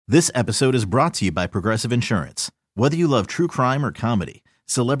This episode is brought to you by Progressive Insurance. Whether you love true crime or comedy,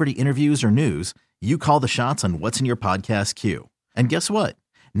 celebrity interviews or news, you call the shots on what's in your podcast queue. And guess what?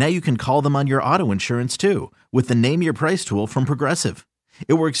 Now you can call them on your auto insurance too with the Name Your Price tool from Progressive.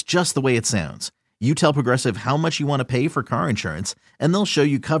 It works just the way it sounds. You tell Progressive how much you want to pay for car insurance, and they'll show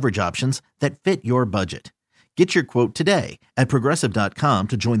you coverage options that fit your budget. Get your quote today at Progressive.com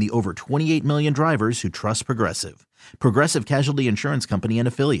to join the over 28 million drivers who trust Progressive. Progressive Casualty Insurance Company and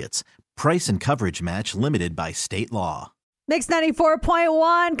Affiliates. Price and coverage match limited by state law. Mix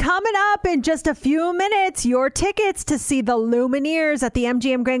 94.1 coming up in just a few minutes. Your tickets to see the Lumineers at the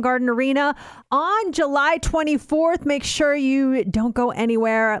MGM Grand Garden Arena on July 24th. Make sure you don't go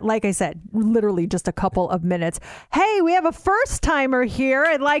anywhere. Like I said, literally just a couple of minutes. Hey, we have a first timer here.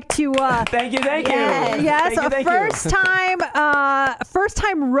 I'd like to thank you. Yes, first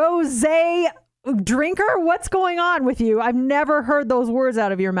time rosé drinker. What's going on with you? I've never heard those words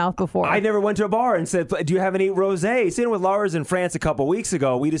out of your mouth before. I never went to a bar and said, do you have any rosé? Sitting with Lars in France a couple weeks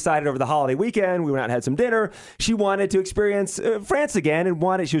ago, we decided over the holiday weekend, we went out and had some dinner. She wanted to experience France again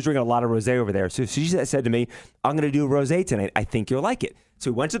and she was drinking a lot of rosé over there. So she said to me, I'm going to do a rosé tonight. I think you'll like it. So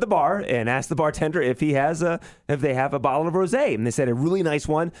we went to the bar and asked the bartender if they have a bottle of rosé. And they said a really nice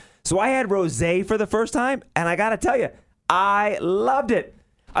one. So I had rosé for the first time. And I got to tell you, I loved it.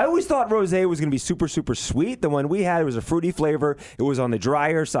 I always thought rosé was going to be super, super sweet. The one we had, it was a fruity flavor. It was on the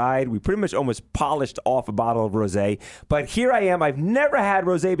drier side. We pretty much almost polished off a bottle of rosé. But here I am. I've never had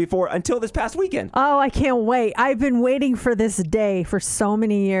rosé before until this past weekend. Oh, I can't wait. I've been waiting for this day for so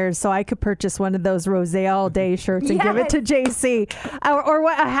many years so I could purchase one of those rosé all day shirts and give it to JC. Or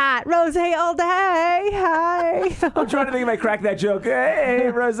what, a hat. Rosé all day. Hi. I'm trying to think if I crack that joke.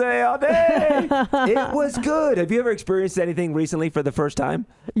 Hey, rosé all day. It was good. Have you ever experienced anything recently for the first time?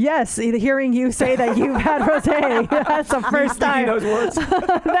 Yes, hearing you say that you've had rosé, that's the first time. Those words.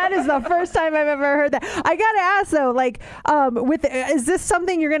 That is the first time I've ever heard that. I gotta ask though, is this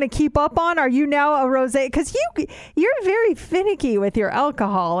something you're gonna keep up on? Are you now a rosé? Because you're very finicky with your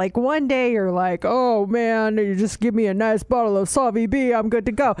alcohol. Like one day you're like, oh man, you just give me a nice bottle of Savvy B, I'm good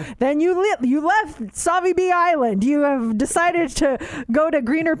to go. Then you left Savvy B Island. You have decided to go to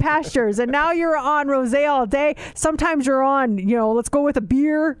greener pastures, and now you're on rosé all day. Sometimes you're on, let's go with a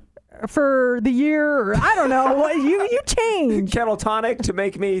beer for the year, or I don't know. You change. Kettle tonic to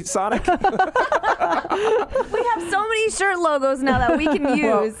make me Sonic. We have so many shirt logos now that we can use.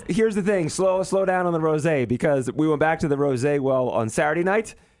 Well, here's the thing. Slow down on the rosé, because we went back to the rosé well on Saturday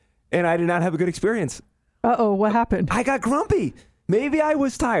night, and I did not have a good experience. Uh-oh, what happened? I got grumpy. Maybe I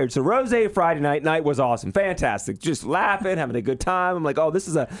was tired. So rosé Friday night was awesome. Fantastic. Just laughing, having a good time. I'm like, oh, this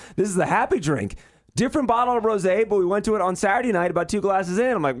is a happy drink. Different bottle of rosé, but we went to it on Saturday night, about 2 glasses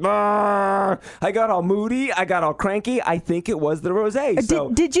in. I'm like, I got all moody. I got all cranky. I think it was the rosé. So.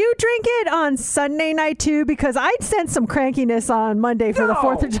 Did you drink it on Sunday night too? Because I sensed some crankiness on Monday for the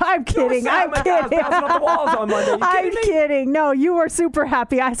 4th of July. I'm kidding. I'm kidding. Off the walls on Monday. I'm kidding. No, you were super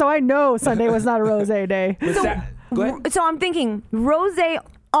happy. So I know Sunday was not a rosé day. Go ahead. So I'm thinking rosé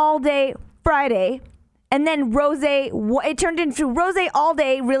all day Friday. And then rosé, it turned into rosé all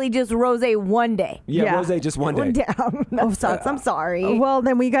day, really just rosé one day. Yeah. Rosé just one day. That sucks. I'm sorry. Well,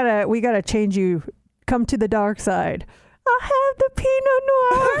 then we gotta change you. Come to the dark side. I'll have the Pinot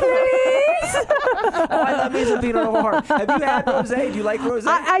Noir, please. Oh, I love me some Pinot Noir. Have you had rosé? Do you like rosé?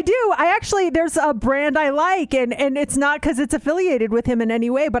 I do. There's a brand I like, and it's not because it's affiliated with him in any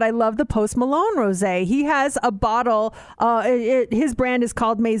way, but I love the Post Malone rosé. He has a bottle. His brand is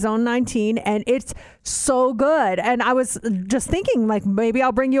called Maison 19, and it's so good. And I was just thinking, like, maybe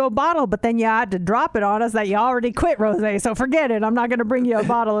I'll bring you a bottle, but then you had to drop it on us that you already quit rosé, so forget it. I'm not going to bring you a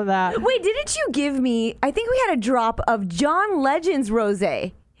bottle of that. Wait, didn't you give me, I think we had a drop of John Legend's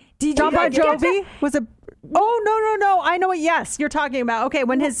rosé. Did John you Bon get Jovi was a... Oh, no. I know what, yes, you're talking about. Okay,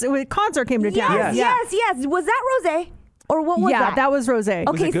 when his concert came to town. Yes. Was that rosé? Or what was that? Yeah, that was rosé.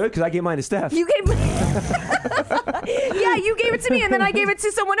 Was it good? Because I gave mine to Steph. You gave you gave it to me, and then I gave it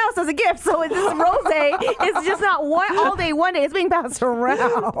to someone else as a gift. So this rosé is just not all day, one day. It's being passed around.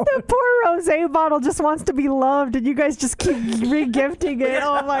 The poor rosé bottle just wants to be loved, and you guys just keep re-gifting it.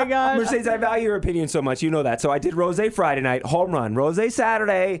 Oh, my gosh. Mercedes, I value your opinion so much. You know that. So I did rosé Friday night, home run. Rosé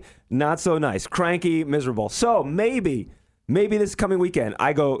Saturday, not so nice. Cranky, miserable. So maybe this coming weekend,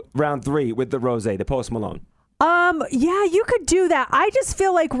 I go round 3 with the rosé, the Post Malone. Yeah, you could do that. I just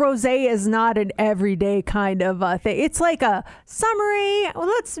feel like rosé is not an everyday kind of thing. It's like a summery.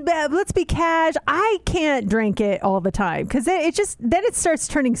 Let's be cash. I can't drink it all the time because then it starts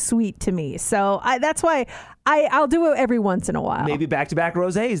turning sweet to me. So that's why I'll do it every once in a while. Maybe back-to-back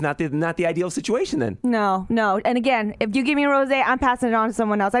rosé is not the ideal situation then. No. And again, if you give me a rosé, I'm passing it on to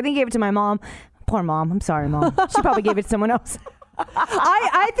someone else. I think I gave it to my mom. Poor mom. I'm sorry, Mom. She probably gave it to someone else.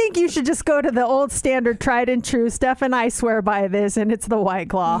 I think you should just go to the old standard tried and true. Steph and I swear by this, and it's the White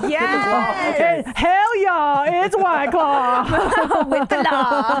Claw. Yes. Hell yeah, it's White Claw. With the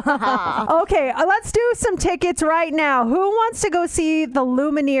law. Okay, let's do some tickets right now. Who wants to go see the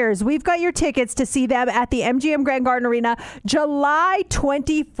Lumineers? We've got your tickets to see them at the MGM Grand Garden Arena July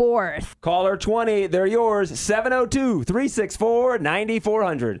 24th. Caller 20, they're yours.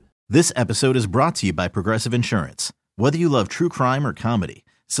 702-364-9400. This episode is brought to you by Progressive Insurance. Whether you love true crime or comedy,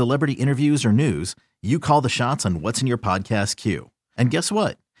 celebrity interviews or news, you call the shots on what's in your podcast queue. And guess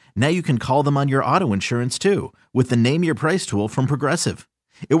what? Now you can call them on your auto insurance too with the Name Your Price tool from Progressive.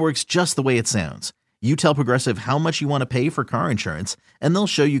 It works just the way it sounds. You tell Progressive how much you want to pay for car insurance, and they'll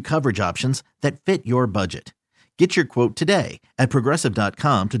show you coverage options that fit your budget. Get your quote today at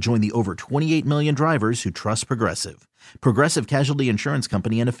Progressive.com to join the over 28 million drivers who trust Progressive. Progressive Casualty Insurance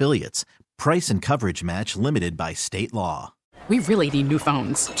Company and Affiliates. Price and coverage match limited by state law. We really need new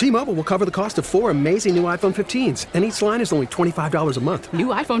phones. T-Mobile will cover the cost of 4 amazing new iPhone 15s, and each line is only $25 a month. New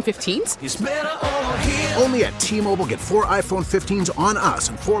iPhone 15s? It's better over here. Only at T-Mobile, get 4 iPhone 15s on us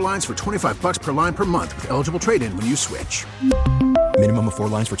and 4 lines for $25 per line per month with eligible trade-in when you switch. Minimum of 4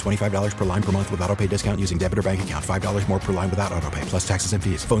 lines for $25 per line per month with autopay discount using debit or bank account. $5 more per line without autopay, plus taxes and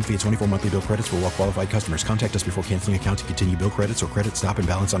fees. Phone fee at 24 monthly bill credits for well-qualified customers. Contact us before canceling account to continue bill credits or credit stop and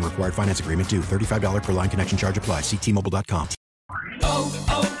balance on required finance agreement due. $35 per line connection charge applies. See T-Mobile.com.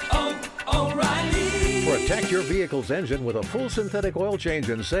 O'Reilly. Protect your vehicle's engine with a full synthetic oil change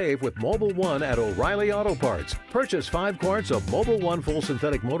and save with Mobil 1 at O'Reilly Auto Parts. Purchase 5 quarts of Mobil 1 full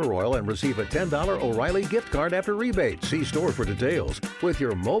synthetic motor oil and receive a $10 O'Reilly gift card after rebate. See store for details. With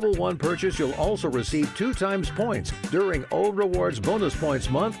your Mobil 1 purchase, you'll also receive 2 times points during O Rewards Bonus Points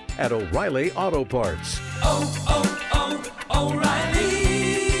Month at O'Reilly Auto Parts.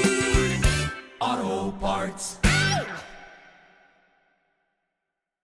 O'Reilly Auto Parts.